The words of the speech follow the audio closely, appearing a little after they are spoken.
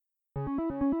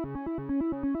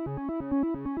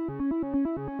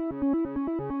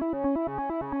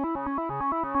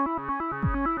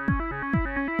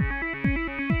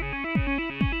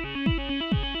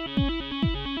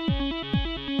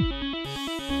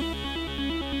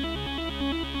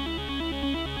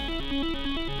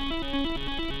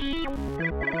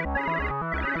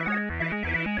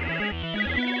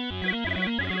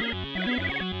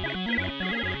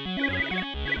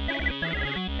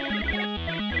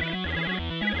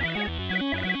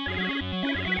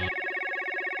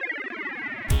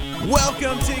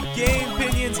Welcome to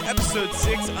Gamepinions, episode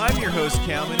 6. I'm your host,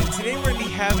 Calvin, and today we're going to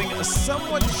be having a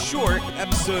somewhat short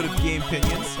episode of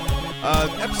Gamepinions.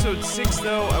 Episode 6,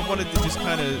 though, I wanted to just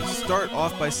kind of start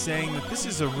off by saying that this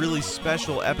is a really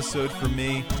special episode for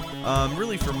me,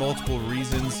 really for multiple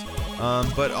reasons,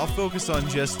 but I'll focus on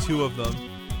just two of them.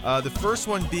 The first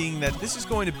one being that this is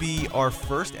going to be our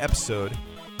first episode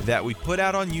that we put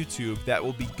out on YouTube that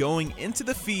will be going into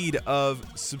the feed of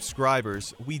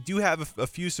subscribers. We do have a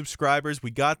few subscribers.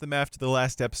 We got them after the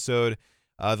last episode.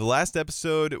 The last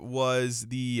episode was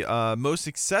the most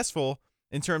successful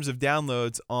in terms of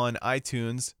downloads on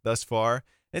iTunes thus far.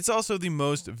 It's also the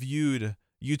most viewed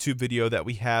YouTube video that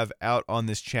we have out on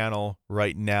this channel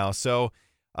right now. So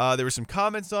there were some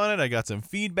comments on it. I got some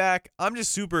feedback. I'm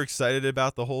just super excited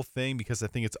about the whole thing because I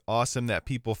think it's awesome that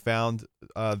people found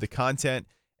the content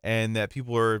and that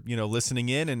people are, listening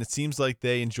in, and it seems like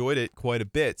they enjoyed it quite a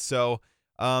bit. So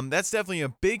that's definitely a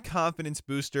big confidence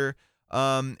booster.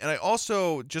 And I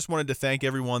also just wanted to thank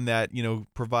everyone that,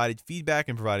 provided feedback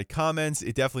and provided comments.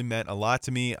 It definitely meant a lot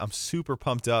to me. I'm super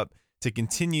pumped up to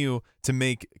continue to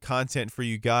make content for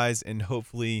you guys, and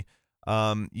hopefully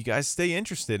you guys stay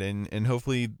interested, and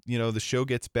hopefully, the show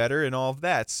gets better and all of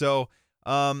that. So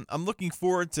I'm looking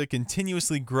forward to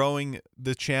continuously growing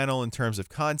the channel in terms of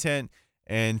content,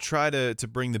 and try to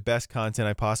bring the best content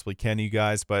I possibly can to you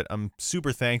guys. But I'm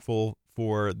super thankful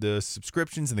for the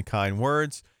subscriptions and the kind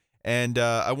words. And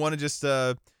I want to just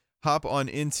hop on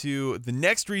into the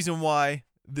next reason why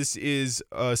this is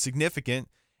significant.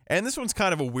 And this one's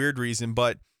kind of a weird reason,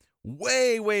 but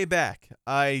way back,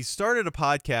 I started a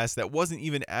podcast that wasn't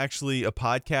even actually a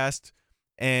podcast,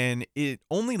 and it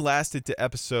only lasted to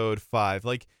episode 5.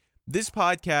 Like, this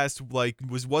podcast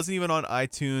wasn't even on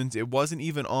iTunes. It wasn't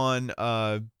even on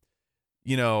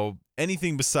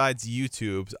anything besides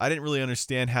YouTube. I didn't really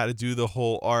understand how to do the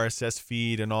whole RSS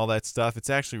feed and all that stuff.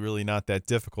 It's actually really not that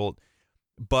difficult,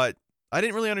 but I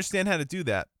didn't really understand how to do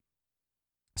that.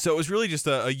 So it was really just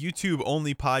a YouTube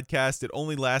only podcast. It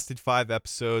only lasted 5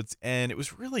 episodes, and it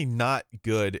was really not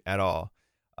good at all.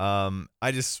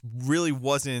 I just really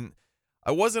wasn't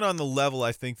on the level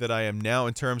I think that I am now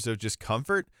in terms of just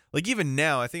comfort. Like, even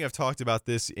now, I think I've talked about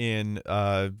this in,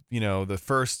 the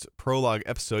first prologue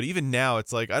episode. Even now,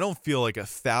 it's like I don't feel like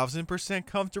 1,000%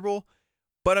 comfortable,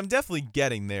 but I'm definitely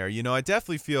getting there. I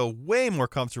definitely feel way more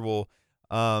comfortable,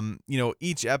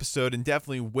 each episode, and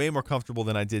definitely way more comfortable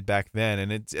than I did back then.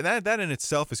 And that in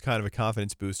itself is kind of a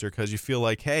confidence booster, because you feel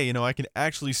like, hey, I can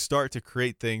actually start to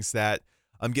create things that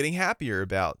I'm getting happier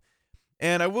about.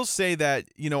 And I will say that,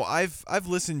 I've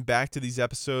listened back to these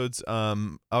episodes.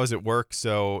 I was at work,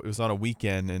 so it was on a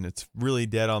weekend, and it's really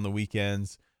dead on the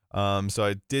weekends. So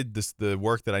I did the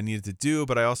work that I needed to do,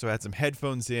 but I also had some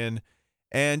headphones in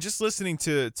and just listening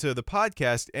to the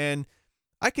podcast. And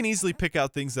I can easily pick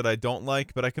out things that I don't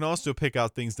like, but I can also pick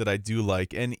out things that I do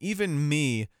like. And even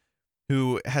me,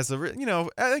 who has I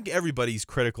think everybody's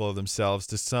critical of themselves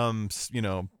to some,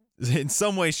 in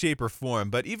some way, shape, or form.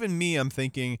 But even me, I'm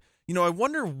thinking, I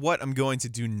wonder what I'm going to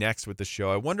do next with the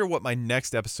show. I wonder what my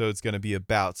next episode is going to be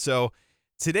about. So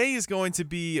today is going to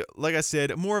be, like I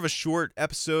said, more of a short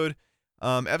episode.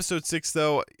 Episode 6,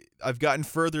 though, I've gotten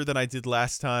further than I did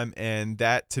last time, and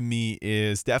that to me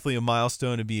is definitely a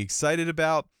milestone to be excited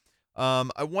about.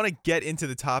 I want to get into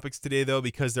the topics today, though,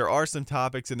 because there are some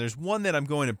topics, and there's one that I'm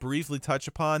going to briefly touch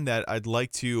upon that I'd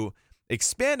like to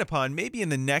expand upon maybe in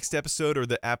the next episode or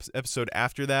the episode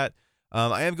after that.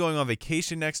 I am going on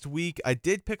vacation next week. I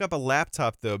did pick up a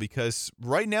laptop, though, because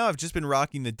right now I've just been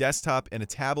rocking the desktop and a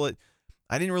tablet.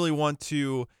 I didn't really want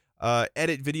to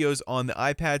edit videos on the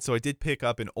iPad, so I did pick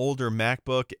up an older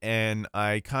MacBook, and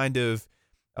I kind of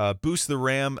boost the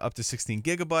RAM up to 16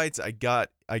 gigabytes. I got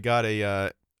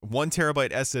a 1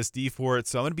 terabyte SSD for it,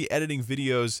 so I'm going to be editing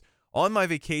videos on my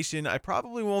vacation. I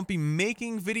probably won't be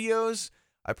making videos.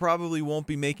 I probably won't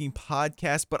be making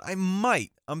podcasts, but I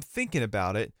might. I'm thinking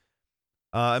about it.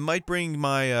 I might bring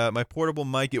my portable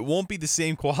mic. It won't be the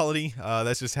same quality.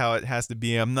 That's just how it has to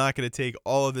be. I'm not going to take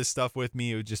all of this stuff with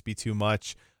me. It would just be too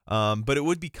much. but it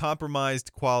would be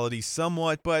compromised quality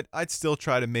somewhat, but I'd still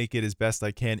try to make it as best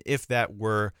I can if that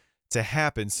were to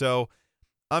happen. So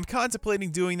I'm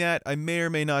contemplating doing that. I may or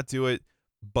may not do it,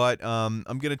 but I'm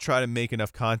going to try to make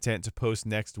enough content to post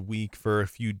next week for a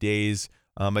few days.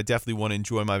 I definitely want to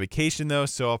enjoy my vacation, though,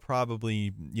 so I'll probably,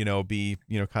 be,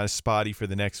 kind of spotty for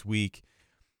the next week.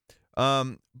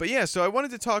 But yeah, so I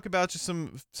wanted to talk about just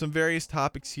some various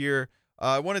topics here.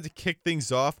 I wanted to kick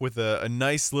things off with a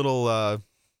nice little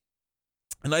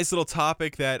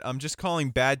topic that I'm just calling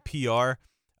bad PR.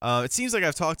 It seems like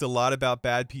I've talked a lot about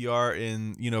bad PR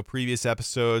in previous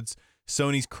episodes.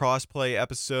 Sony's crossplay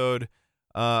episode,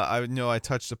 I know I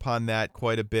touched upon that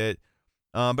quite a bit,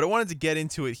 but I wanted to get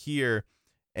into it here.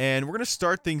 And we're going to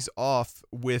start things off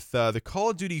with the Call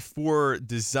of Duty 4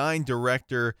 design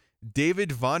director,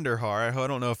 David Vonderhaar. I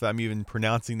don't know if I'm even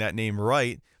pronouncing that name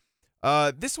right.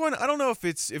 This one, I don't know if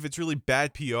it's really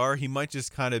bad PR. He might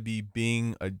just kind of be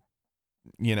being a,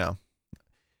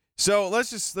 So let's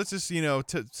just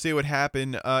say what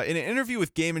happened. In an interview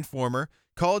with Game Informer,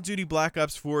 Call of Duty Black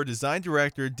Ops 4 design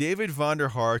director David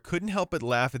Vonderhaar couldn't help but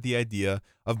laugh at the idea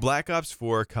of Black Ops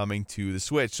 4 coming to the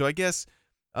Switch. So I guess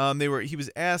he was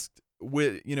asked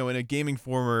in a Game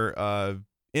Informer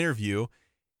interview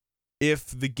if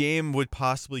the game would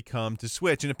possibly come to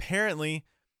Switch, and apparently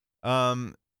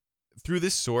through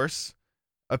this source,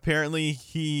 apparently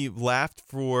he laughed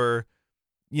for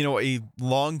a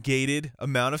elongated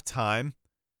amount of time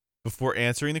before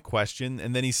answering the question,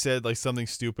 and then he said like something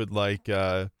stupid like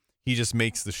he just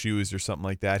makes the shoes or something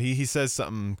like that. He says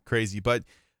something crazy, but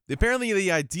apparently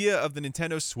the idea of the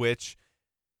Nintendo Switch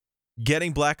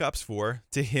getting Black Ops 4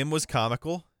 to him was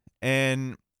comical,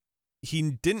 and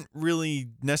he didn't really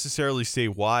necessarily say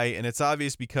why, and it's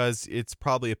obvious because it's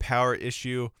probably a power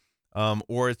issue,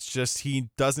 or it's just he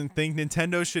doesn't think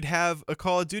Nintendo should have a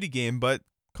Call of Duty game, but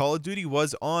Call of Duty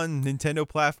was on Nintendo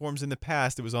platforms in the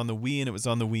past. It was on the Wii and it was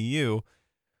on the Wii U.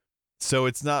 So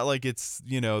it's not like it's,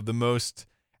 the most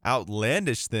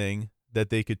outlandish thing that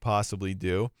they could possibly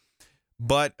do.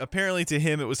 But apparently to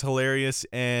him it was hilarious,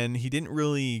 and he didn't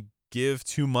really give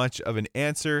too much of an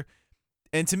answer.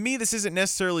 And to me, this isn't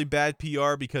necessarily bad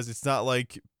PR, because it's not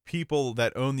like people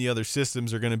that own the other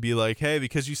systems are going to be like, hey,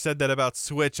 because you said that about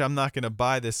Switch, I'm not going to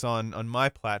buy this on my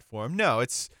platform. No,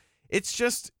 it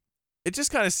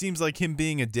just kind of seems like him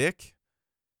being a dick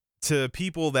to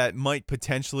people that might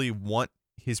potentially want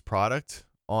his product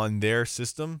on their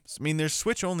system. I mean, there's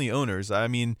Switch-only owners. I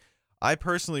mean, I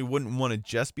personally wouldn't want to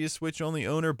just be a Switch-only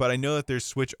owner, but I know that there's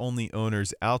Switch-only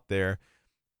owners out there,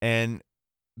 and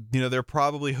they're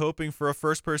probably hoping for a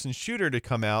first-person shooter to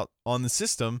come out on the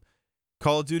system.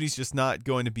 Call of Duty's just not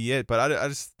going to be it, but I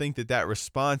just think that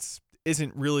response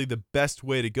isn't really the best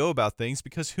way to go about things,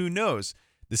 because who knows?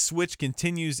 The Switch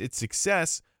continues its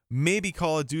success. Maybe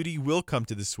Call of Duty will come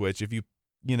to the Switch. If you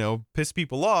piss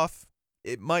people off,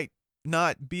 it might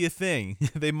not be a thing.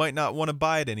 They might not want to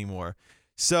buy it anymore.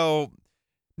 So,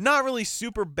 not really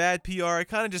super bad PR. I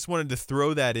kind of just wanted to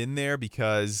throw that in there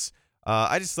because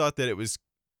I just thought that it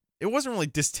wasn't really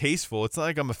distasteful. It's not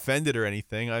like I'm offended or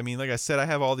anything. I mean, like I said, I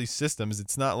have all these systems.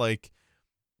 It's not like,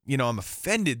 I'm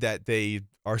offended that they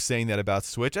are saying that about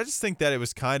Switch. I just think that it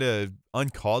was kind of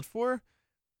uncalled for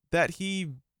that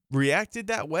he reacted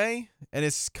that way, and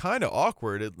it's kind of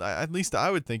awkward. At least I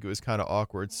would think it was kind of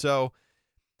awkward. So,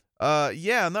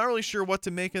 yeah, I'm not really sure what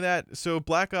to make of that. So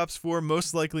Black Ops 4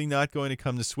 most likely not going to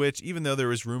come to Switch, even though there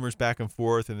was rumors back and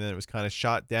forth, and then it was kind of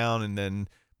shot down, and then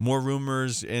more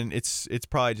rumors, and it's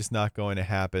probably just not going to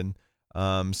happen.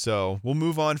 So we'll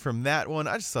move on from that one.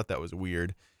 I just thought that was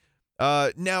weird.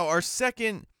 Now our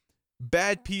second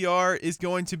bad PR is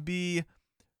going to be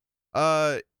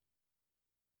a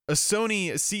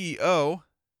Sony CEO,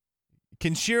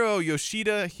 Kenshiro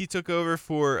Yoshida. He took over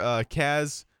for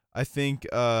Kaz, I think,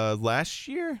 last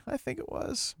year. I think it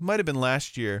was. Might have been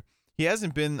last year. He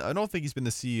hasn't been, I don't think he's been the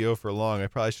CEO for long. I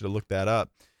probably should have looked that up.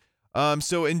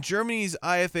 So in Germany's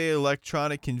IFA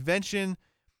Electronic Convention,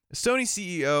 Sony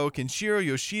CEO Kenshiro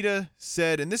Yoshida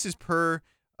said, and this is per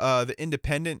The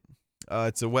Independent.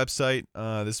 It's a website.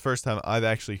 This is the first time I've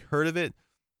actually heard of it.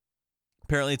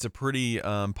 Apparently, it's a pretty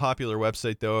popular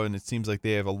website, though, and it seems like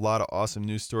they have a lot of awesome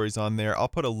news stories on there. I'll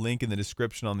put a link in the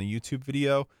description on the YouTube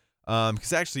video,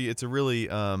 because actually, it's a really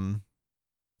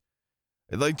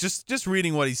like just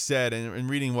reading what he said and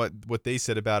reading what they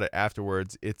said about it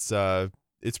afterwards. It's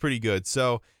pretty good.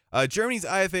 So, Germany's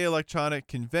IFA Electronic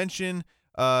Convention,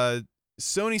 Sony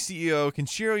CEO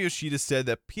Kenshiro Yoshida said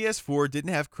that PS4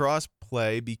 didn't have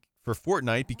cross-play for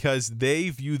Fortnite because they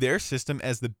view their system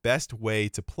as the best way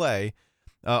to play.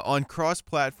 On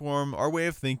cross-platform, our way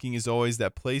of thinking is always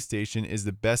that PlayStation is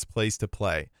the best place to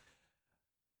play.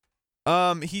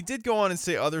 He did go on and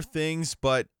say other things,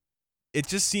 but it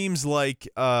just seems like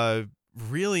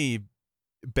really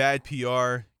bad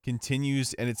PR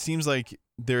continues, and it seems like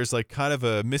there's like kind of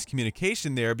a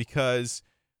miscommunication there, because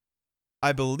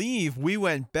I believe we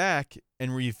went back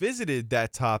and revisited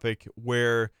that topic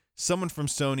where someone from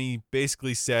Sony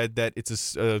basically said that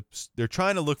they're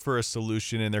trying to look for a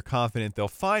solution and they're confident they'll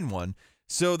find one.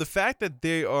 So the fact that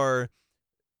they are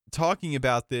talking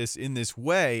about this in this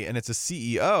way, and it's a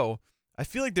CEO, I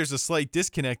feel like there's a slight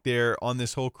disconnect there on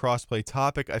this whole crossplay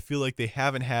topic. I feel like they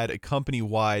haven't had a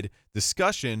company-wide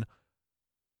discussion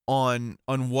on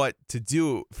what to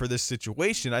do for this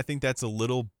situation. I think that's a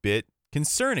little bit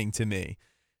concerning to me.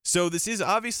 So this is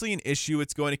obviously an issue.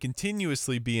 It's going to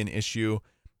continuously be an issue,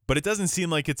 but it doesn't seem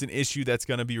like it's an issue that's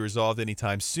going to be resolved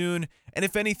anytime soon. And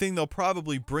if anything, they'll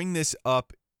probably bring this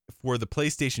up for the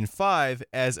PlayStation 5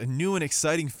 as a new and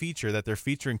exciting feature that they're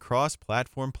featuring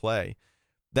cross-platform play.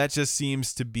 That just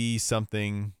seems to be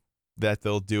something that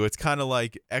they'll do. It's kind of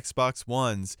like Xbox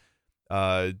One's,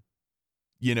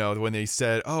 when they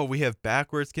said, oh, we have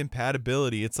backwards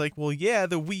compatibility. It's like, well, yeah,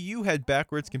 the Wii U had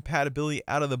backwards compatibility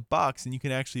out of the box, and you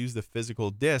can actually use the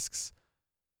physical discs.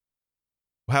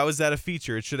 How is that a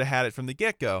feature? It should have had it from the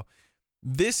get-go.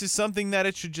 This is something that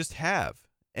it should just have.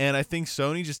 And I think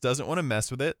Sony just doesn't want to mess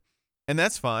with it, and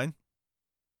that's fine.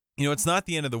 It's not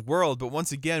the end of the world, but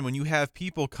once again, when you have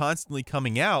people constantly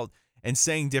coming out and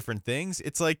saying different things,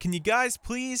 it's like, can you guys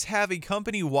please have a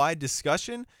company-wide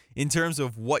discussion in terms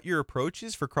of what your approach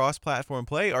is for cross-platform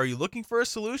play? Are you looking for a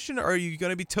solution, or are you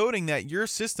going to be toting that your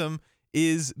system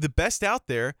is the best out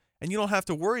there and you don't have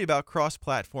to worry about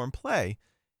cross-platform play?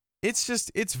 It's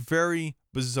very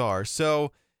bizarre.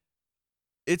 So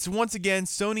it's, once again,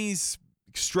 Sony's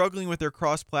struggling with their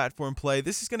cross-platform play.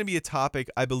 This is going to be a topic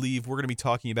I believe we're going to be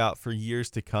talking about for years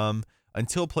to come,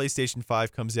 until PlayStation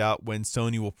 5 comes out, when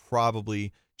Sony will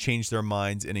probably change their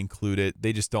minds and include it.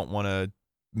 They just don't want to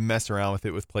mess around with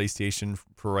it with PlayStation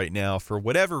for right now, for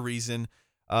whatever reason.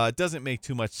 It doesn't make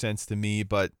too much sense to me,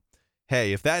 but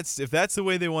hey, if that's the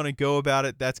way they want to go about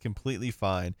it, that's completely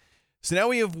fine. So now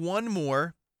we have one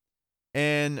more,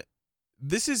 and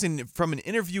this is from an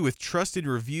interview with Trusted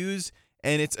Reviews,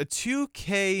 and it's a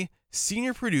 2K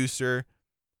senior producer.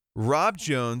 Rob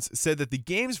Jones said that the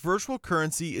game's virtual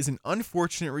currency is an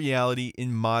unfortunate reality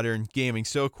in modern gaming.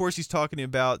 So, of course, he's talking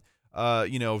about,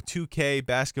 2K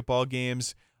basketball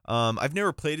games. I've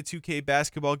never played a 2K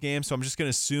basketball game, so I'm just going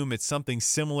to assume it's something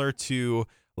similar to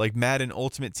like Madden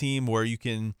Ultimate Team, where you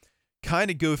can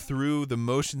kind of go through the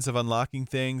motions of unlocking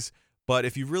things. But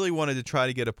if you really wanted to try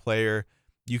to get a player,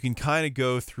 you can kind of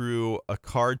go through a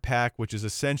card pack, which is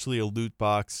essentially a loot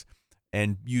box,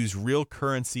 and use real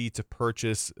currency to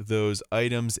purchase those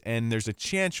items. And there's a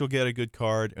chance you'll get a good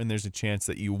card, and there's a chance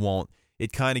that you won't.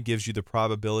 It kind of gives you the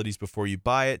probabilities before you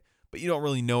buy it, but you don't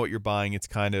really know what you're buying. It's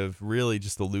kind of really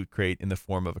just a loot crate in the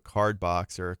form of a card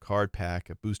box or a card pack,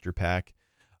 a booster pack.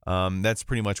 That's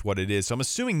pretty much what it is. So I'm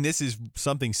assuming this is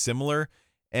something similar.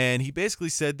 And he basically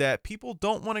said that people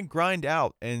don't want to grind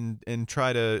out and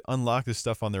try to unlock this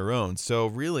stuff on their own. So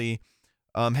really,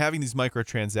 having these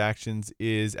microtransactions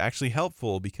is actually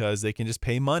helpful, because they can just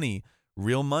pay money,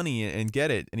 real money, and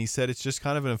get it. And he said it's just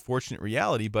kind of an unfortunate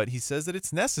reality, but he says that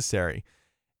it's necessary.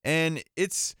 And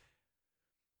it's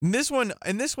this one,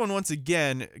 once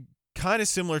again, kind of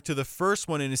similar to the first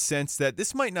one in a sense that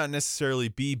this might not necessarily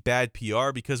be bad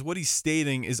PR, because what he's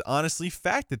stating is honestly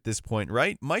fact at this point,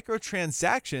 right?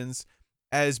 Microtransactions,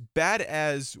 as bad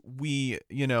as we,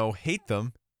 hate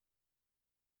them,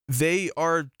 they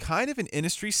are kind of an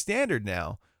industry standard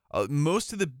now.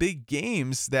 Most of the big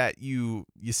games that you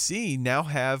see now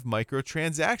have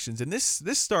microtransactions, and this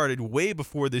started way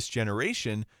before this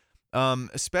generation.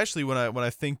 Especially when I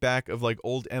think back of like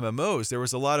old MMOs, there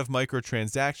was a lot of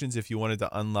microtransactions if you wanted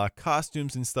to unlock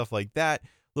costumes and stuff like that,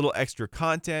 little extra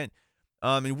content.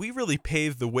 And we really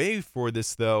paved the way for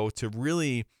this, though, to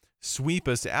really sweep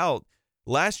us out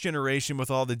last generation with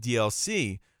all the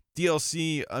DLC.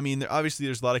 I mean, obviously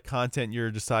there's a lot of content. You're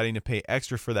deciding to pay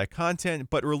extra for that content,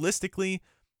 but realistically,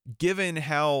 given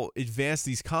how advanced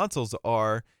these consoles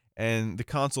are, and the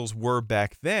consoles were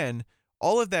back then,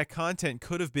 all of that content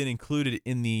could have been included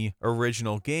in the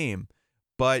original game,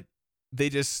 but they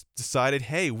just decided,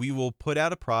 hey, we will put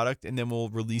out a product and then we'll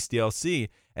release DLC.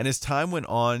 And as time went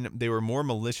on, they were more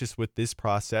malicious with this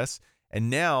process.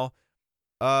 And now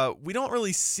we don't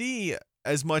really see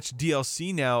as much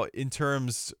DLC now in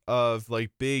terms of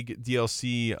like big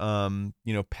DLC,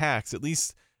 packs. At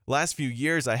least last few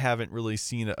years, I haven't really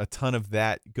seen a ton of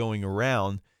that going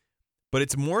around. but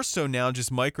it's more so now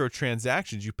just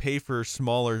microtransactions. You pay for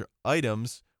smaller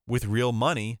items with real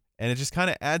money, and it just kind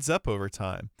of adds up over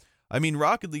time. I mean,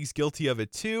 Rocket League's guilty of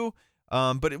it too,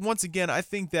 but once again, I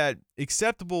think that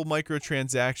acceptable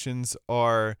microtransactions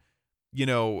are, you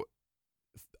know,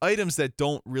 items that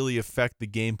don't really affect the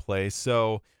gameplay.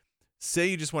 So, say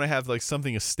you just want to have like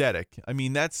something aesthetic. I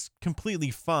mean, that's completely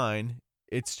fine.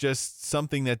 It's just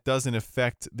something that doesn't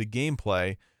affect the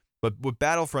gameplay. But what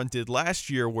Battlefront did last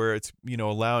year, where it's, you know,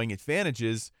 allowing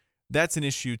advantages, that's an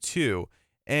issue too.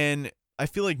 And I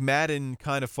feel like Madden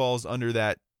kind of falls under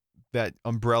that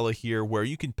umbrella here, where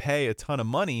you can pay a ton of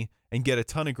money and get a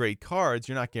ton of great cards.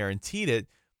 You're not guaranteed it,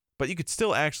 but you could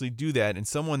still actually do that. And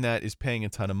someone that is paying a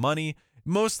ton of money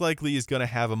most likely is going to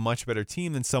have a much better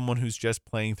team than someone who's just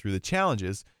playing through the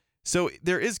challenges. So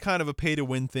there is kind of a pay to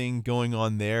win thing going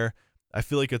on there. I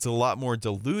feel like it's a lot more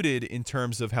diluted in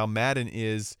terms of how Madden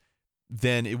is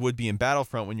than it would be in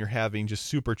Battlefront, when you're having just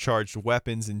supercharged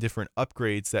weapons and different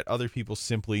upgrades that other people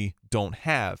simply don't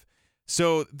have.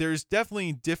 So there's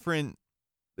definitely different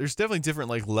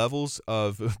like levels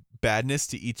of badness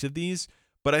to each of these,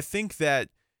 but I think that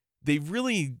they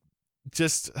really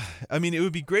just, I mean, it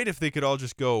would be great if they could all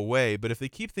just go away, but if they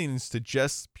keep things to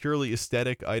just purely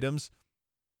aesthetic items,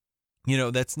 you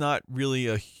know, that's not really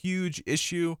a huge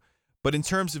issue. But in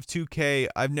terms of 2K,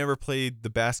 I've never played the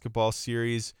basketball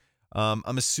series.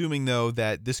 I'm assuming, though,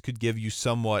 that this could give you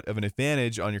somewhat of an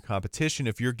advantage on your competition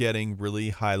if you're getting really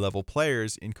high-level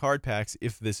players in card packs,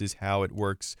 if this is how it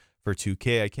works for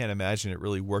 2K. I can't imagine it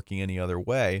really working any other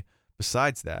way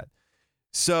besides that.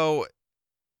 So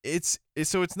it's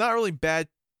not really bad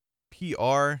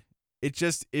PR.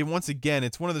 Once again,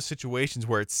 it's one of those situations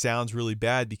where it sounds really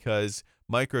bad because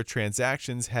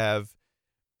microtransactions have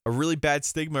a really bad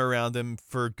stigma around them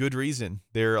for good reason.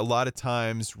 They're a lot of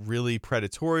times really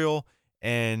predatorial,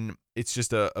 and it's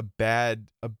just a bad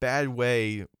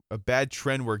way, a bad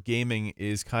trend where gaming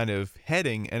is kind of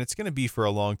heading, and it's going to be for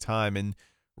a long time. And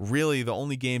really, the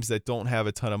only games that don't have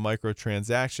a ton of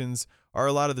microtransactions are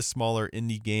a lot of the smaller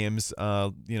indie games.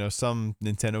 You know, some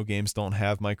Nintendo games don't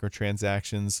have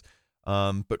microtransactions,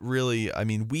 but really, I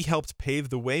mean, we helped pave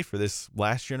the way for this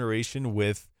last generation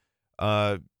with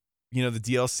you know, the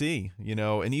DLC, you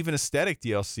know, and even aesthetic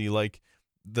DLC, like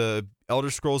the Elder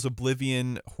Scrolls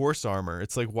Oblivion horse armor.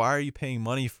 It's like, why are you paying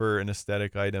money for an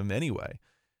aesthetic item anyway?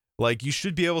 Like, you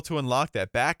should be able to unlock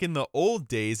that. Back in the old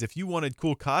days, if you wanted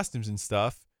cool costumes and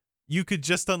stuff, you could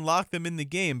just unlock them in the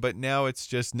game. But now it's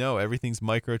just, no, everything's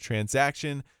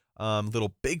microtransaction.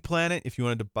 Little Big Planet, if you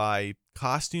wanted to buy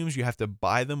costumes, you have to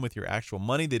buy them with your actual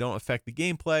money. They don't affect the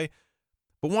gameplay.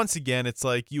 But once again, it's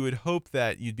like you would hope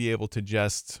that you'd be able to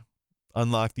just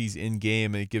unlock these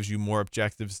in-game, and it gives you more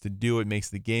objectives to do. It makes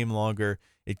the game longer.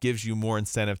 It gives you more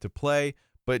incentive to play.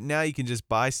 But now you can just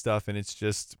buy stuff, and it's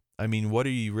just, I mean, what are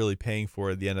you really paying for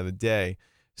at the end of the day?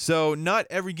 So not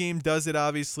every game does it,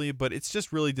 obviously, but it's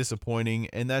just really disappointing,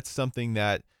 and that's something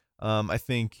that I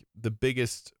think the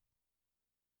biggest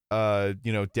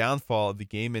you know, downfall of the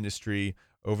game industry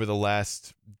over the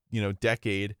last, you know,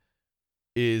 decade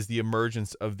is the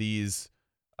emergence of these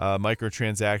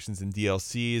microtransactions and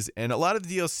DLCs. And a lot of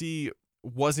the DLC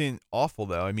wasn't awful,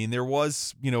 though. I mean, there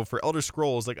was, you know, for Elder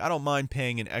Scrolls, like, I don't mind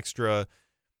paying an extra,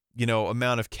 you know,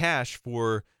 amount of cash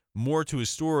for more to a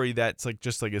story that's like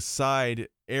just like a side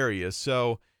area.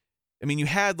 So, I mean, you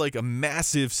had like a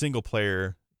massive single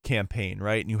player campaign,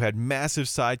 right? And you had massive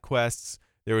side quests.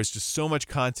 There was just so much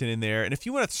content in there. And if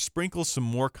you want to sprinkle some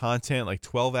more content, like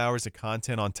 12 hours of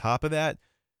content on top of that,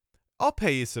 I'll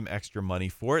pay you some extra money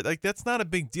for it. Like, that's not a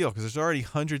big deal because there's already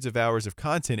hundreds of hours of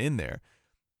content in there.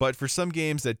 But for some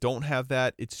games that don't have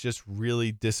that, it's just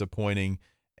really disappointing.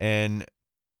 And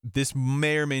this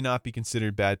may or may not be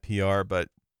considered bad PR, but,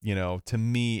 you know, to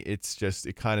me, it's just,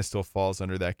 it kind of still falls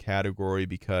under that category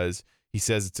because he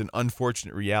says it's an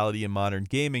unfortunate reality in modern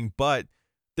gaming, but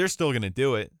they're still going to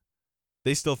do it.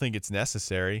 They still think it's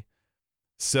necessary.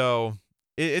 So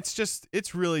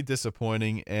it's really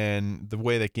disappointing, and the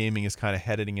way that gaming is kind of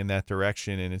heading in that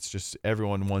direction, and it's just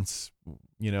everyone wants,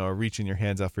 you know, reaching your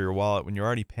hands out for your wallet when you're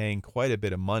already paying quite a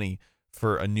bit of money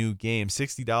for a new game.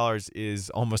 $60 is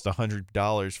almost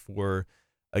 $100 for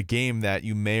a game that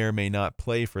you may or may not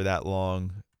play for that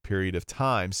long period of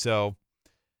time. So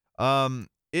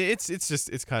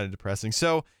it's kind of depressing.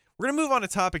 So we're gonna move on to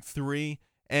topic 3.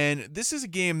 And this is a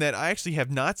game that I actually have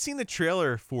not seen the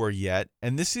trailer for yet.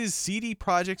 And this is CD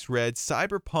Projekt Red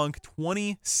Cyberpunk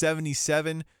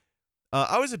 2077.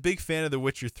 I was a big fan of The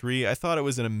Witcher 3. I thought it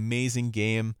was an amazing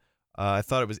game. I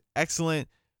thought it was excellent.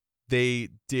 They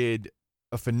did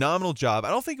a phenomenal job. I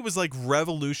don't think it was like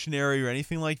revolutionary or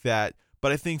anything like that,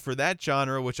 But I think for that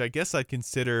genre, which I guess I'd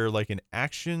consider like an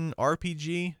action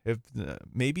RPG, if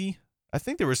maybe I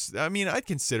think there was, I mean, I'd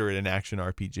consider it an action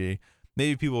RPG.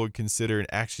 Maybe people would consider it an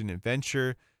action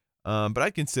adventure, but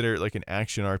I'd consider it like an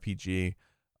action RPG,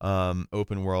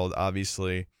 open world,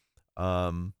 obviously.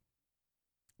 Um,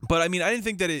 but I mean, I didn't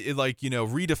think that it like,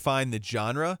 redefined the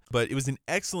genre, but it was an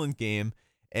excellent game.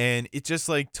 And it just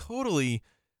like totally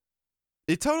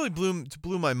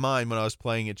blew my mind when I was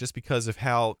playing it, just because of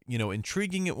how,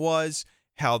 intriguing it was,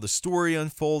 how the story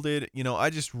unfolded. I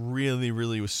just really,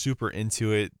 really was super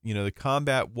into it. The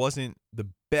combat wasn't the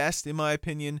best in my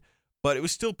opinion, but it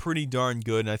was still pretty darn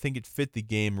good, and I think it fit the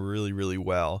game really, really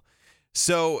well.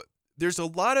 So there's a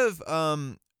lot of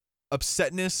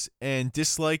upsetness and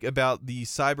dislike about the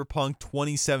Cyberpunk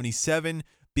 2077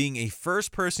 being a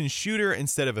first-person shooter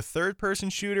instead of a third-person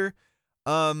shooter.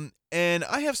 And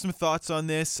I have some thoughts on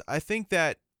this. I think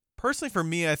that, personally for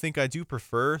me, I think I do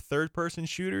prefer third-person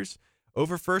shooters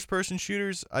over first-person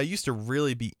shooters. I used to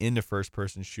really be into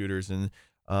first-person shooters, and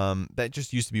that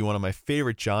just used to be one of my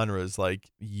favorite genres like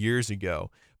years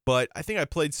ago. But I think I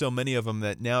played so many of them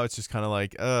that now it's just kind of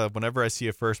like, whenever I see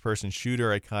a first-person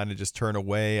shooter, I kind of just turn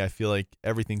away. I feel like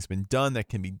everything's been done that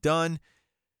can be done.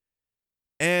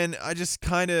 And I just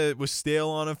kind of was stale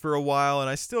on it for a while, and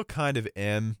I still kind of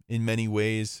am in many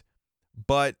ways.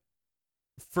 But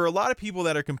for a lot of people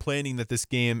that are complaining that this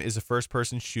game is a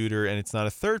first-person shooter and it's not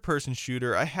a third-person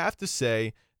shooter, I have to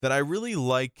say that I really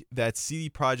like that CD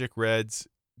Projekt Red's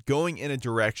going in a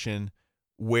direction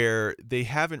where they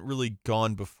haven't really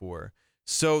gone before.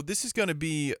 So this is going to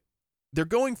be, they're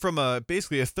going from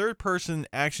basically a third-person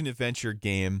action-adventure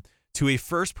game to a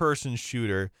first-person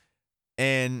shooter,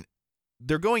 and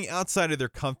they're going outside of their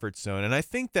comfort zone. And I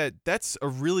think that that's a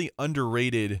really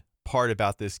underrated part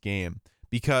about this game,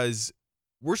 because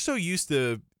we're so used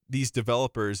to these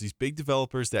developers, these big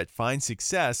developers that find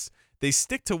success, they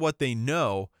stick to what they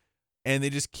know, and they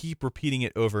just keep repeating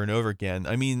it over and over again.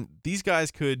 I mean, these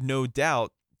guys could no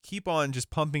doubt keep on just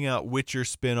pumping out Witcher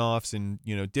spin-offs and,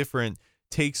 different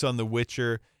takes on The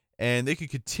Witcher, and they could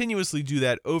continuously do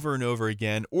that over and over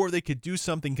again, or they could do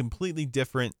something completely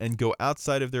different and go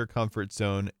outside of their comfort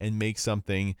zone and make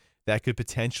something that could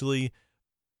potentially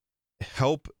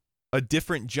help a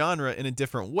different genre in a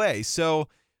different way. So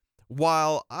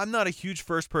while I'm not a huge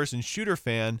first-person shooter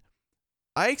fan,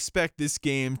 I expect this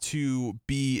game to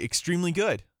be extremely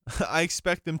good. I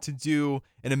expect them to do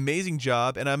an amazing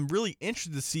job, and I'm really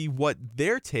interested to see what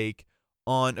their take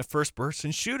on a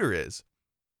first-person shooter is.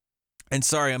 And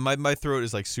sorry, my throat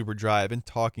is like super dry. I've been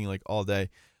talking like all day.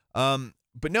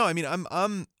 But no, I mean,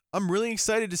 I'm really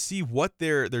excited to see what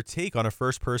their take on a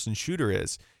first-person shooter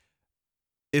is.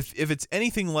 If it's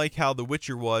anything like how The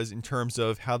Witcher was in terms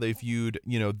of how they viewed,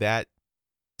 that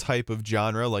type of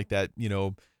genre, like that,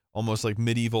 almost like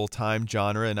medieval time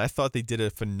genre, and I thought they did a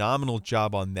phenomenal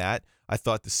job on that. I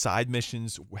thought the side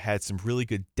missions had some really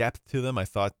good depth to them. I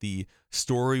thought the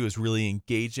story was really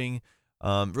engaging.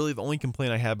 Really, the only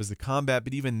complaint I had was the combat,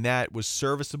 but even that was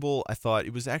serviceable. I thought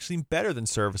it was actually better than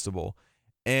serviceable,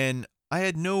 and I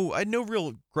had no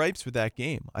real gripes with that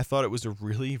game. I thought it was a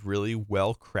really, really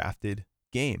well crafted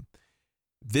game.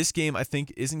 This game, I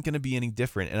think, isn't going to be any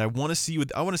different, and I want to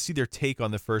see their take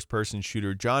on the first-person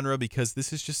shooter genre, because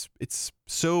this is just it's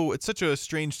such a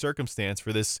strange circumstance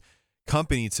for this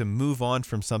company to move on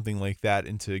from something like that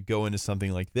and to go into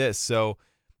something like this. So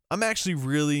I'm actually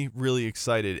really, really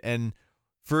excited. And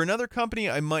for another company,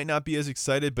 I might not be as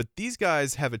excited, but these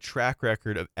guys have a track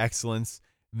record of excellence.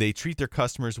 They treat their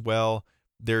customers well.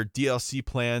 Their DLC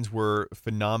plans were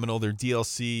phenomenal. Their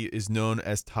DLC is known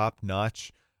as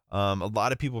top-notch. A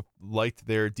lot of people liked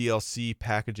their DLC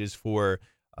packages for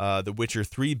The Witcher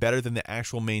 3 better than the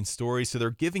actual main story. So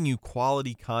they're giving you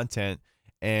quality content,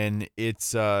 and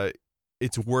it's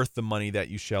worth the money that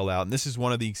you shell out. And this is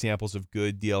one of the examples of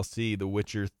good DLC. The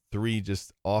Witcher 3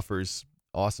 just offers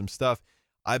awesome stuff.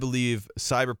 I believe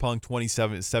Cyberpunk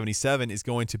 2077 is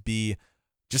going to be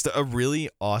just a really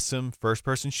awesome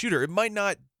first-person shooter. It might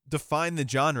not define the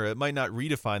genre. It might not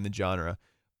redefine the genre.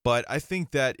 But I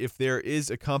think that if there is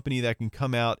a company that can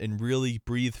come out and really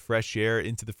breathe fresh air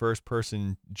into the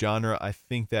first-person genre, I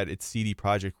think that it's CD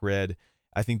Projekt Red.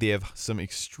 I think they have some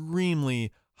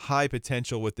extremely high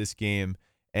potential with this game,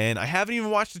 and I haven't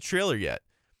even watched the trailer yet.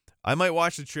 I might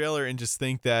watch the trailer and just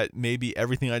think that maybe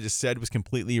everything I just said was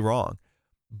completely wrong.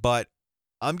 But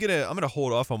I'm gonna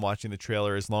hold off on watching the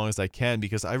trailer as long as I can,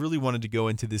 because I really wanted to go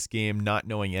into this game not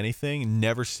knowing anything,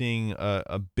 never seeing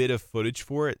a bit of footage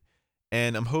for it.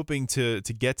 And I'm hoping to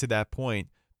get to that point,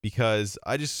 because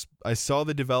I saw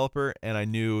the developer and I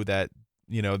knew that,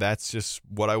 that's just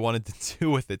what I wanted to do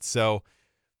with it. So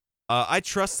I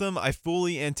trust them. I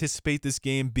fully anticipate this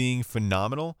game being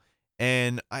phenomenal,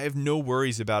 and I have no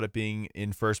worries about it being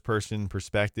in first-person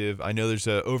perspective. I know there's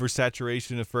a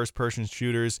oversaturation of first-person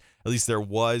shooters. At least there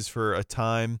was for a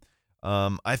time.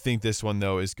 I think this one,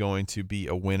 though, is going to be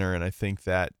a winner, and I think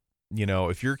that,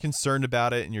 if you're concerned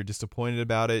about it and you're disappointed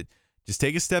about it, just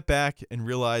take a step back and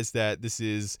realize that this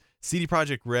is CD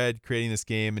Projekt Red creating this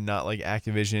game and not like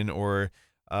Activision or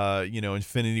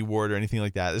Infinity Ward or anything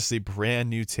like that. This is a brand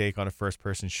new take on a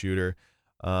first-person shooter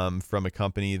from a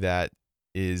company that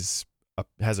has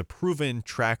a proven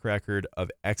track record of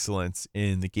excellence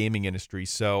in the gaming industry.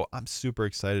 So I'm super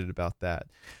excited about that.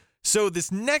 So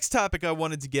this next topic I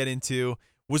wanted to get into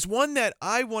was one that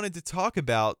I wanted to talk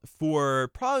about for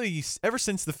probably ever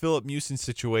since the Philip Mewson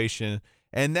situation,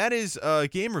 and that is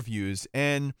game reviews.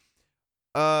 And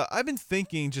I've been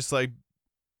thinking just like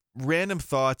random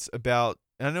thoughts about,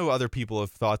 and I know other people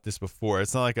have thought this before.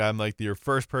 It's not like I'm like the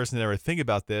first person to ever think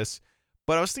about this,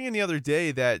 but I was thinking the other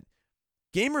day that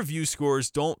game review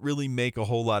scores don't really make a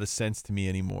whole lot of sense to me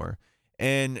anymore.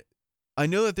 And I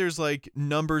know that there's like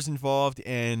numbers involved,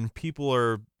 and people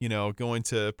are, going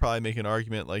to probably make an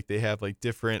argument like they have like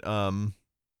different,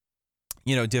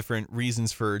 different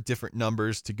reasons for different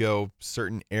numbers to go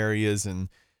certain areas, and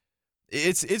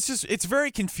it's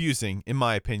very confusing in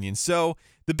my opinion. So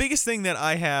the biggest thing that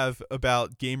I have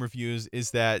about game reviews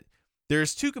is that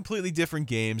there's two completely different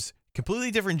games,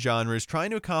 completely different genres, trying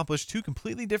to accomplish two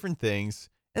completely different things,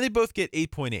 and they both get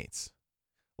 8.8s.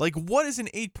 Like, what is an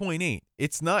 8.8?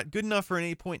 It's not good enough for an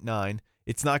 8.9.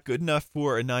 It's not good enough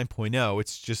for a 9.0.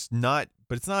 It's just not,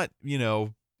 but it's not, an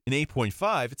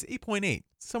 8.5. It's 8.8.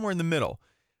 It's somewhere in the middle,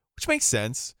 which makes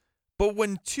sense. But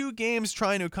when two games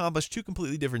trying to accomplish two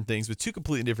completely different things with two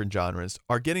completely different genres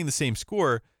are getting the same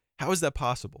score, how is that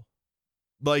possible?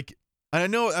 Like,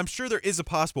 I'm sure there is a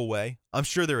possible way. I'm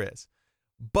sure there is.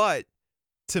 But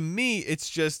to me,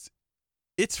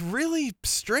 it's really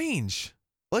strange.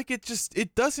 Like,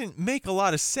 it doesn't make a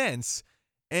lot of sense.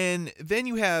 And then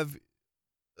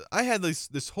I had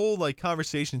this whole like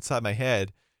conversation inside my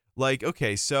head. Like,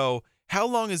 okay, so how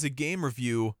long is a game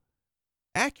review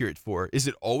accurate for? Is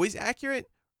it always accurate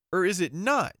or is it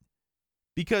not?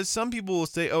 Because some people will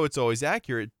say, oh, it's always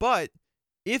accurate. But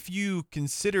if you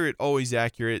consider it always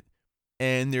accurate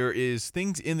and there is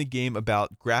things in the game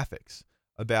about graphics,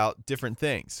 about different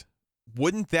things,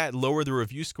 wouldn't that lower the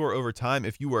review score over time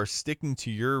if you are sticking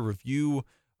to your review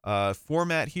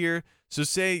format here? So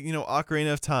say,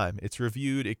 Ocarina of Time, it's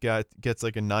reviewed, it gets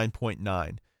like a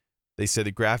 9.9. They said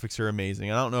the graphics are amazing.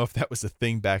 I don't know if that was a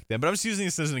thing back then, but I'm just using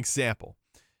this as an example.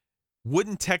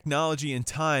 Wouldn't technology and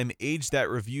time age that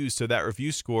review so that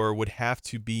review score would have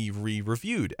to be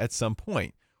re-reviewed at some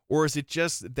point? Or is it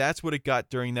just that's what it got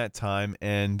during that time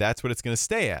and that's what it's going to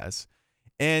stay as?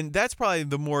 And that's probably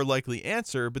the more likely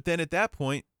answer. But then at that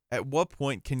point, at what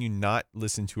point can you not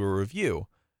listen to a review?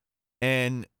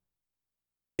 And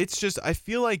it's just, I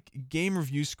feel like game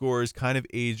review scores kind of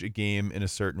age a game in a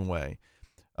certain way.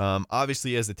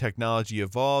 Obviously, as the technology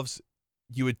evolves,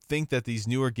 you would think that these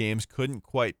newer games couldn't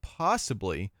quite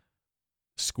possibly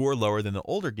score lower than the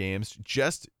older games,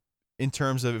 just in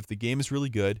terms of if the game is really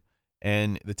good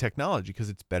and the technology, because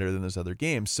it's better than those other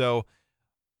games. So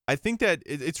I think that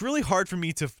it's really hard for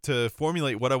me to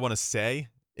formulate what I want to say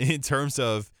in terms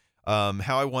of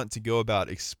how I want to go about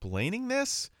explaining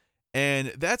this. And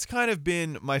that's kind of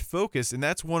been my focus. And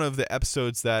that's one of the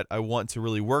episodes that I want to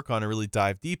really work on and really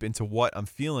dive deep into what I'm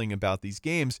feeling about these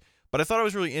games. But I thought it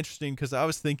was really interesting because I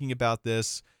was thinking about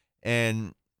this.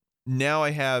 And now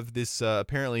I have this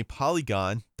apparently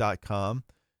Polygon.com.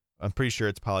 I'm pretty sure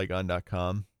it's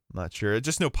Polygon.com. I'm not sure. I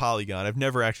just know Polygon. I've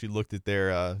never actually looked at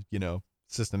their,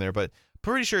 system there, but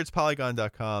pretty sure it's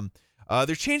Polygon.com.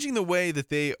 They're changing the way that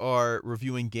they are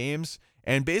reviewing games,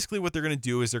 and basically what they're going to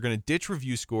do is they're going to ditch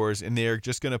review scores, and they're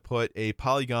just going to put a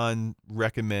Polygon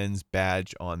recommends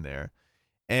badge on there.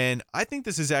 And I think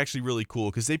this is actually really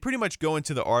cool because they pretty much go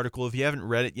into the article. If you haven't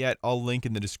read it yet, I'll link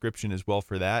in the description as well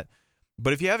for that.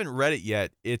 But if you haven't read it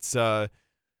yet, it's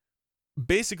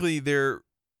basically they're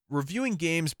reviewing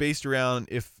games based around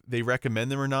if they recommend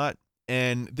them or not.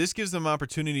 And this gives them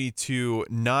opportunity to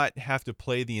not have to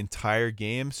play the entire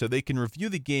game. So they can review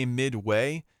the game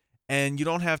midway, and you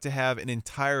don't have to have an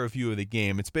entire review of the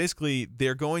game. It's basically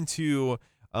they're going to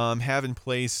have in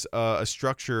place a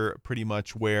structure pretty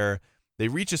much where they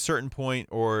reach a certain point,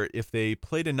 or if they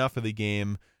played enough of the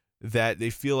game that they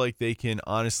feel like they can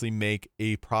honestly make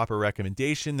a proper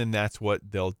recommendation, then that's what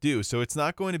they'll do. So it's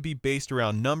not going to be based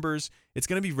around numbers. It's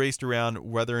going to be based around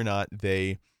whether or not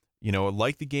they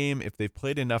like the game, if they've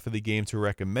played enough of the game to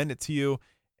recommend it to you,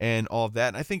 and all of that.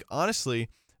 And I think, honestly,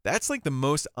 That's like the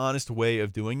most honest way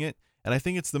of doing it. And I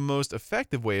think it's the most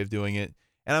effective way of doing it.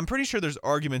 And I'm pretty sure there's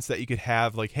arguments that you could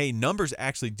have like, hey, numbers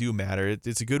actually do matter.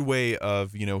 It's a good way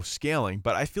of, scaling.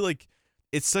 But I feel like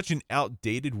it's such an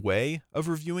outdated way of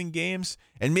reviewing games.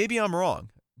 And maybe I'm wrong,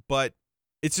 but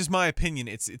it's just my opinion.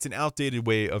 It's an outdated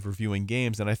way of reviewing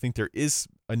games. And I think there is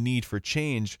a need for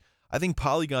change. I think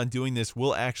Polygon doing this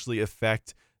will actually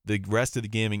affect the rest of the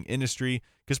gaming industry,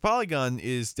 because Polygon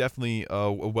is definitely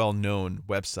a well-known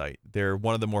website. They're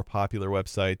one of the more popular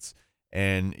websites,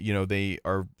 and they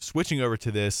are switching over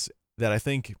to this that I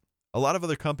think a lot of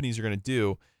other companies are going to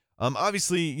do.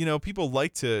 Obviously, people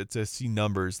like to see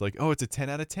numbers like, oh, it's a 10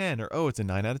 out of 10, or oh, it's a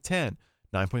 9 out of 10,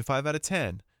 9.5 out of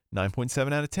 10,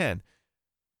 9.7 out of 10.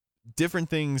 Different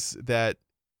things that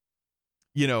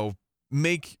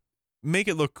make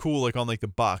it look cool, like on like the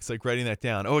box, like writing that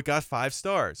down. Oh, it got 5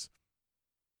 stars.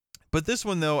 But this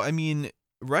one though, I mean,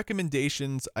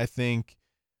 recommendations, I think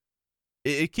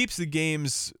it keeps the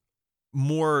games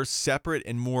more separate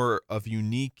and more of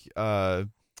unique,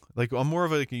 like on more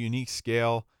of like a unique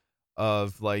scale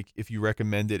of like if you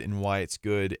recommend it and why it's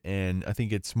good. And I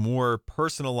think it's more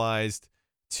personalized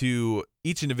to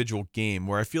each individual game,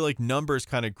 where I feel like numbers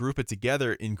kind of group it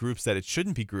together in groups that it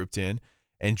shouldn't be grouped in,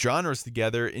 and genres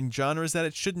together in genres that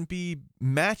it shouldn't be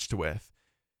matched with.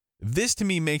 This to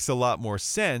me makes a lot more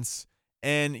sense.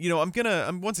 And I'm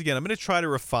gonna try to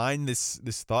refine this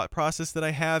thought process that I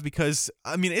have, because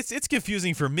I mean it's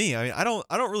confusing for me. I mean I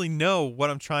don't really know what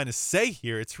I'm trying to say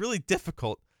here. It's really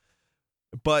difficult.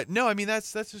 But no, I mean that's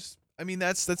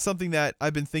something that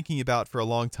I've been thinking about for a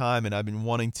long time, and I've been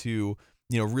wanting to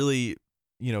really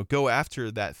go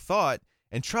after that thought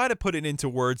and try to put it into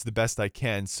words the best I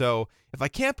can. So if I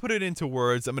can't put it into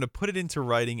words, I'm going to put it into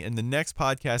writing. And the next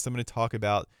podcast, I'm going to talk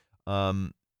about,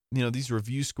 these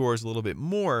review scores a little bit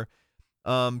more,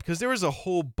 because there was a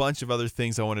whole bunch of other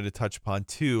things I wanted to touch upon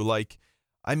too. Like,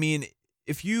 I mean,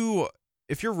 if you're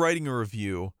writing a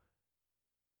review,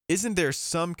 isn't there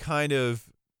some kind of,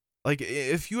 like,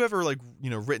 if you ever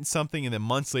written something and then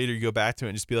months later you go back to it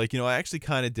and just be like, I actually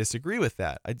kind of disagree with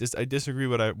that. I disagree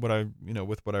with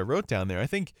what I wrote down there. I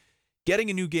think getting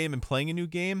a new game and playing a new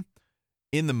game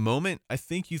in the moment, I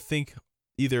think you think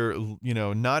either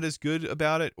not as good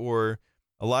about it, or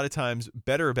a lot of times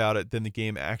better about it than the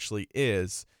game actually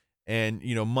is. And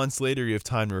months later you have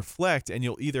time to reflect, and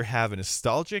you'll either have a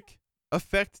nostalgic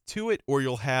effect to it, or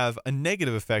you'll have a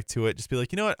negative effect to it. Just be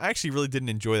like, what, I actually really didn't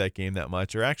enjoy that game that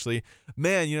much, or actually,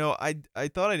 man, I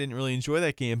thought I didn't really enjoy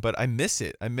that game, but I miss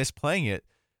it. I miss playing it.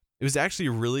 It was actually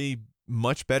a really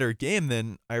much better game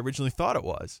than I originally thought it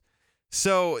was.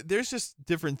 So there's just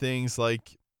different things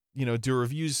like, do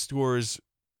reviews scores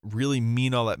really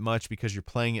mean all that much because you're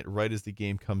playing it right as the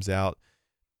game comes out?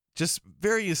 Just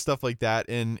various stuff like that.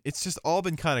 And it's just all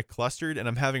been kind of clustered, and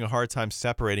I'm having a hard time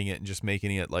separating it and just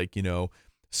making it like,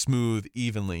 smooth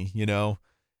evenly,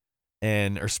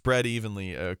 or spread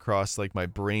evenly across like my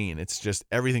brain. It's just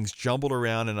everything's jumbled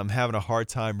around, and I'm having a hard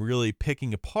time really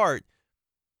picking apart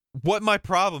what my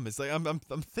problem is. Like I'm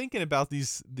thinking about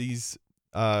these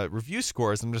review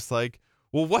scores. I'm just like,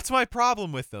 well, what's my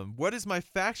problem with them? What is my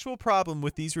factual problem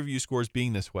with these review scores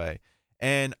being this way?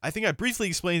 And I think I briefly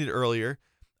explained it earlier.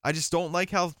 I just don't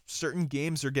like how certain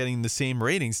games are getting the same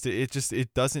ratings.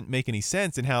 It doesn't make any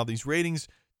sense, and how these ratings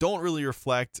don't really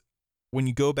reflect when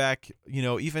you go back,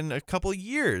 even a couple of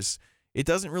years. It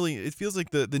feels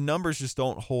like the numbers just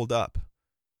don't hold up.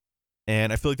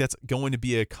 And I feel like that's going to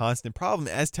be a constant problem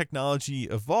as technology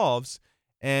evolves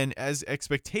and as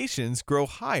expectations grow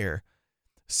higher.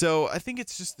 So I think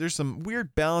it's just, there's some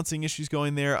weird balancing issues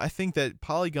going there. I think that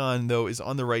Polygon, though, is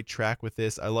on the right track with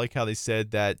this. I like how they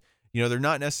said that, they're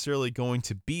not necessarily going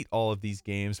to beat all of these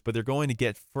games, but they're going to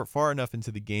get far enough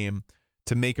into the game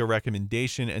to make a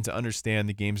recommendation and to understand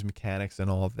the game's mechanics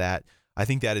and all of that. I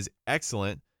think that is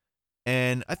excellent.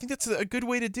 And I think that's a good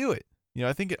way to do it.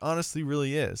 I think it honestly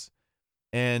really is.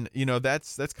 And,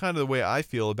 that's kind of the way I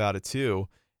feel about it too.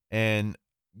 And,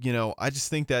 I just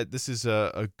think that this is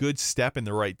a good step in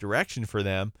the right direction for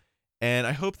them. And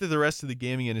I hope that the rest of the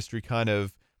gaming industry kind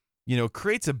of,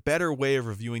 creates a better way of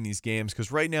reviewing these games.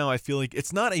 Because right now I feel like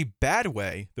it's not a bad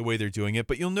way, the way they're doing it.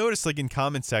 But you'll notice like in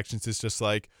comment sections, it's just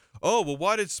like, oh, well,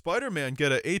 why did Spider-Man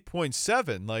get a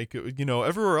 8.7? Like,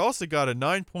 everywhere else it got a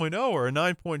 9.0 or a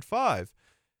 9.5.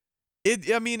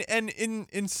 And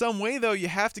in some way, though, you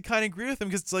have to kind of agree with them,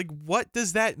 because it's like, what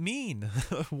does that mean?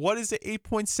 What does the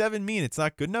 8.7 mean? It's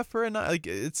not good enough for a 9?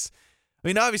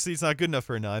 Like, obviously it's not good enough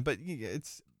for a 9, but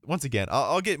it's, once again,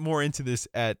 I'll get more into this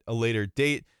at a later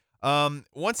date.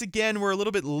 Once again, we're a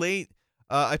little bit late.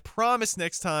 I promise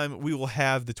next time we will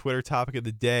have the Twitter topic of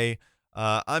the day.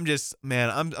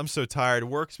 I'm so tired.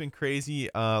 Work's been crazy.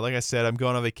 Like I said, I'm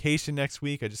going on vacation next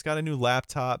week. I just got a new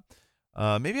laptop.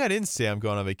 Maybe I didn't say I'm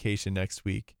going on vacation next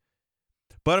week,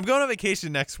 but I'm going on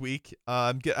vacation next week.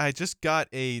 I just got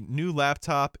a new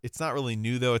laptop. It's not really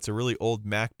new though. It's a really old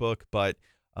MacBook, but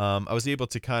I was able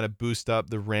to kind of boost up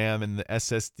the RAM and the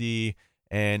SSD,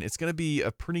 and it's going to be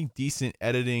a pretty decent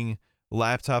editing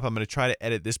laptop. I'm going to try to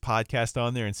edit this podcast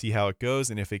on there and see how it goes.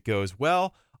 And if it goes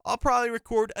well, I'll probably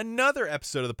record another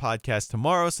episode of the podcast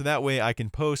tomorrow, so that way I can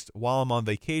post while I'm on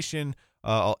vacation.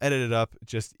 I'll edit it up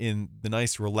just in the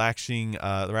nice I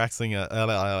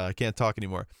can't talk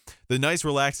anymore. The nice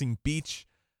relaxing beach.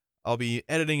 I'll be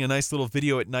editing a nice little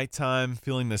video at nighttime,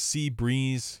 feeling the sea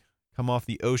breeze come off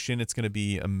the ocean. It's going to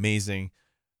be amazing.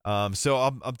 So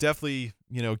I'll definitely,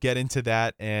 get into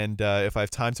that. And if I have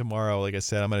time tomorrow, like I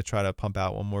said, I'm going to try to pump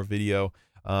out one more video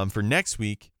for next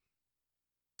week.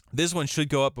 This one should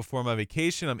go up before my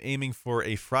vacation. I'm aiming for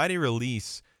a Friday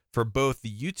release for both the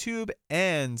YouTube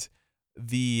and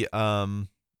the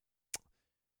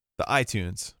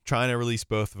iTunes. Trying to release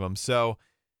both of them. So,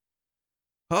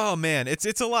 oh man,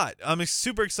 it's a lot. I'm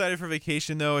super excited for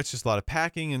vacation though. It's just a lot of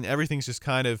packing and everything's just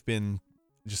kind of been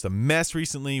just a mess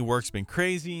recently. Work's been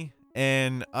crazy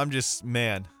and I'm just,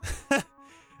 man.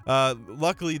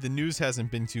 Luckily the news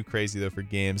hasn't been too crazy though for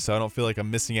games, so I don't feel like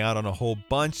I'm missing out on a whole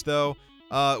bunch though.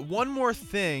 One more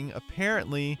thing,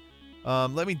 apparently,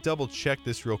 let me double check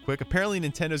this real quick. Apparently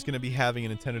Nintendo's going to be having a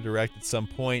Nintendo Direct at some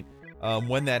point.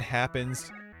 When that happens,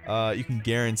 you can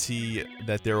guarantee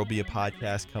that there will be a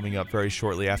podcast coming up very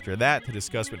shortly after that to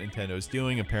discuss what Nintendo's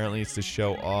doing. Apparently it's to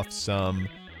show off some,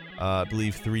 I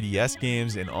believe 3DS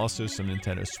games and also some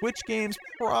Nintendo Switch games,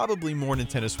 probably more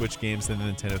Nintendo Switch games than the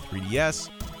Nintendo 3DS.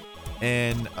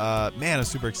 And, man, I'm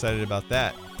super excited about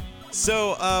that.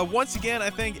 So, once again, I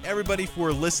thank everybody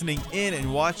for listening in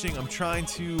and watching. I'm trying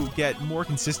to get more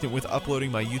consistent with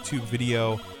uploading my YouTube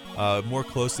video more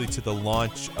closely to the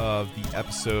launch of the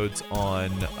episodes on,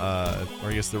 or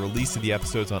I guess the release of the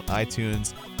episodes on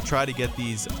iTunes. Try to get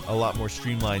these a lot more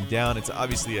streamlined down. It's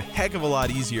obviously a heck of a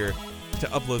lot easier to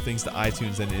upload things to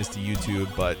iTunes than it is to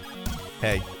YouTube, but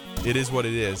hey, it is what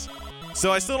it is.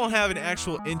 So I still don't have an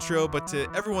actual intro, but to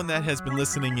everyone that has been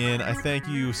listening in, I thank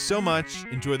you so much.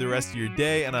 Enjoy the rest of your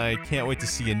day, and I can't wait to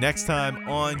see you next time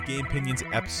on Gamepinions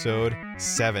episode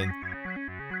 7.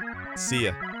 See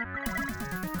ya.